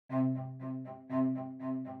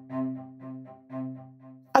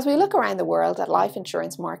As we look around the world at life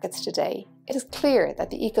insurance markets today, it is clear that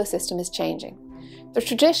the ecosystem is changing. The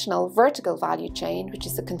traditional vertical value chain, which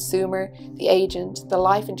is the consumer, the agent, the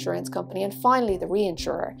life insurance company, and finally the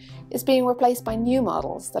reinsurer, is being replaced by new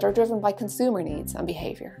models that are driven by consumer needs and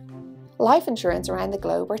behaviour. Life insurance around the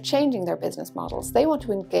globe are changing their business models. They want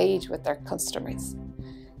to engage with their customers.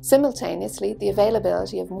 Simultaneously, the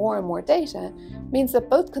availability of more and more data means that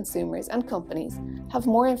both consumers and companies have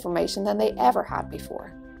more information than they ever had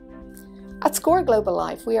before. At SCOR Global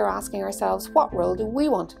Life, we are asking ourselves, what role do we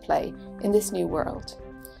want to play in this new world?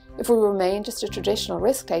 If we remain just a traditional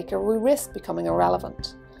risk taker, we risk becoming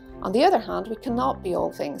irrelevant. On the other hand, we cannot be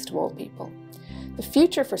all things to all people. The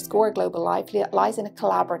future for SCOR Global Life lies in a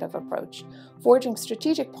collaborative approach, forging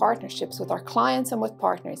strategic partnerships with our clients and with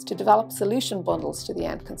partners to develop solution bundles to the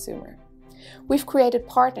end consumer. We've created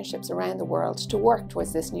partnerships around the world to work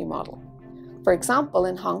towards this new model. For example,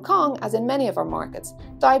 in Hong Kong, as in many of our markets,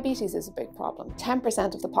 diabetes is a big problem.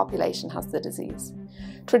 10% of the population has the disease.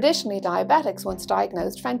 Traditionally, diabetics, once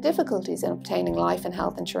diagnosed, found difficulties in obtaining life and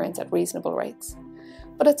health insurance at reasonable rates.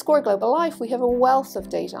 But at SCOR Global Life, we have a wealth of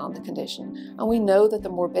data on the condition, and we know that the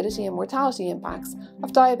morbidity and mortality impacts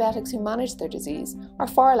of diabetics who manage their disease are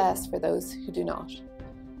far less for those who do not.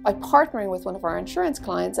 By partnering with one of our insurance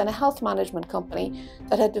clients and a health management company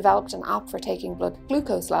that had developed an app for taking blood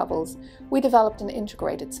glucose levels, we developed an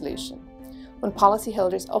integrated solution. When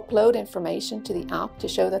policyholders upload information to the app to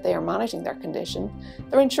show that they are managing their condition,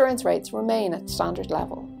 their insurance rates remain at standard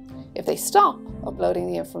level. If they stop uploading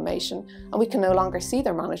the information and we can no longer see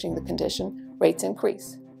they're managing the condition, rates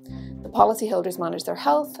increase. The policyholders manage their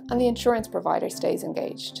health and the insurance provider stays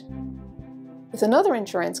engaged. With another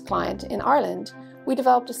insurance client in Ireland, we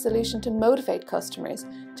developed a solution to motivate customers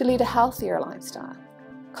to lead a healthier lifestyle.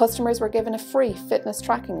 Customers were given a free fitness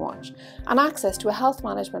tracking watch and access to a health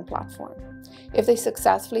management platform. If they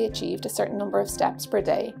successfully achieved a certain number of steps per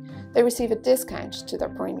day, they receive a discount to their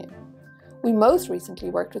premium. We most recently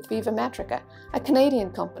worked with Viva Metrica, a Canadian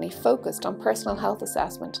company focused on personal health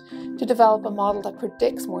assessment, to develop a model that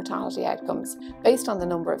predicts mortality outcomes based on the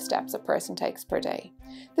number of steps a person takes per day.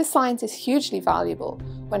 This science is hugely valuable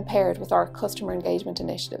when paired with our customer engagement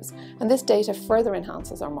initiatives, and this data further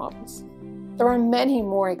enhances our models. There are many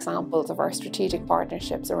more examples of our strategic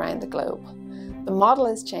partnerships around the globe. The model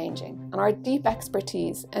is changing, and our deep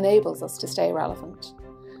expertise enables us to stay relevant.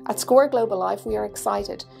 At SCOR Global Life, we are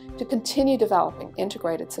excited to continue developing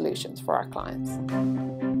integrated solutions for our clients.